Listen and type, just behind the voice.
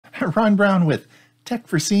Ron Brown with Tech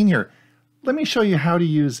for Senior. Let me show you how to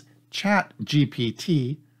use Chat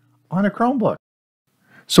GPT on a Chromebook.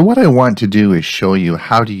 So what I want to do is show you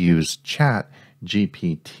how to use Chat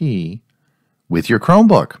GPT with your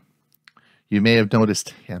Chromebook. You may have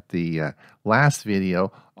noticed at the last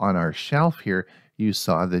video on our shelf here, you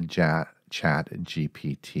saw the Chat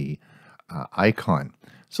GPT icon.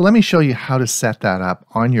 So let me show you how to set that up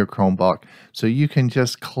on your Chromebook. So you can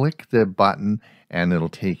just click the button and it'll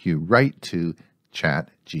take you right to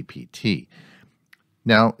Chat GPT.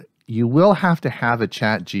 Now, you will have to have a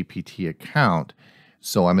Chat GPT account.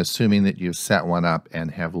 So I'm assuming that you've set one up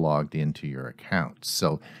and have logged into your account.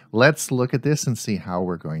 So let's look at this and see how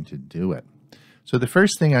we're going to do it. So the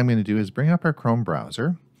first thing I'm going to do is bring up our Chrome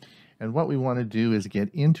browser. And what we want to do is get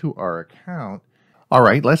into our account. All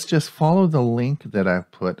right, let's just follow the link that I've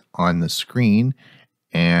put on the screen,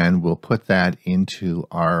 and we'll put that into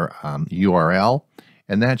our URL,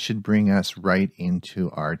 and that should bring us right into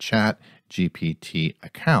our Chat GPT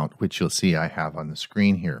account, which you'll see I have on the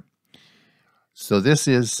screen here. So this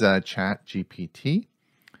is Chat GPT,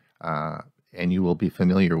 and you will be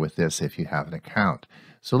familiar with this if you have an account.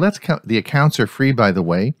 So the accounts are free, by the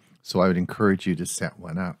way, so I would encourage you to set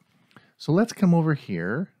one up. So let's come over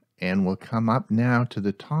here. And we'll come up now to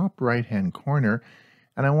the top right-hand corner,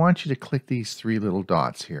 and I want you to click these three little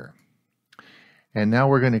dots here. And now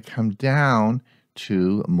we're going to come down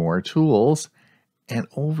to More Tools, and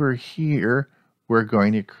over here, we're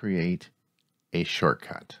going to create a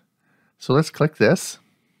shortcut. So let's click this,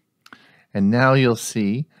 and now you'll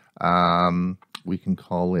see we can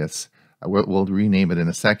call this, we'll rename it in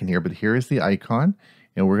a second here, but here is the icon,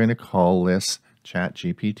 and we're going to call this Chat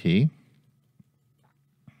GPT.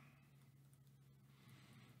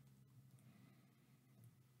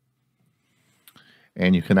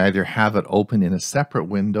 And you can either have it open in a separate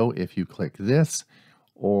window if you click this,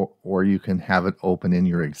 or you can have it open in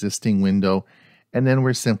your existing window, and then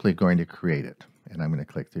we're simply going to create it. And I'm going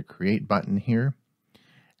to click the Create button here,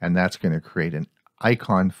 and that's going to create an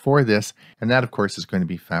icon for this, and that of course is going to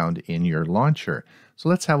be found in your launcher. So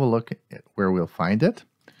let's have a look at where we'll find it.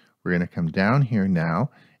 We're going to come down here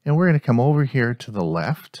now, and we're going to come over here to the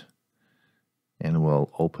left, and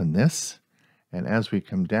we'll open this. And as we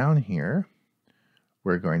come down here,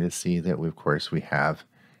 we're going to see that of course we have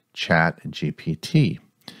Chat GPT.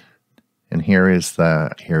 And here is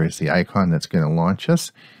the icon that's going to launch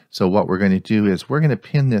us. So what we're going to do is we're going to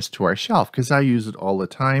pin this to our shelf because I use it all the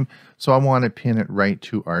time. So I want to pin it right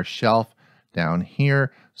to our shelf down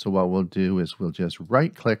here. So what we'll do is we'll just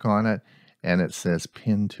right click on it and it says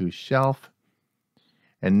pin to shelf.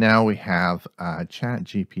 And now we have a Chat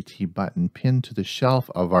GPT button pinned to the shelf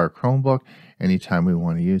of our Chromebook. Anytime we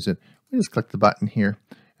want to use it, we just click the button here,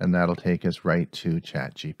 and that'll take us right to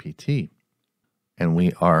Chat GPT. And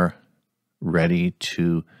we are ready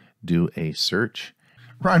to do a search.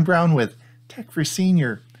 Ron Brown with Tech for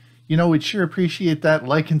Senior. You know, we'd sure appreciate that.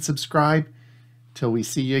 Like and subscribe. Till we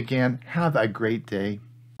see you again, have a great day.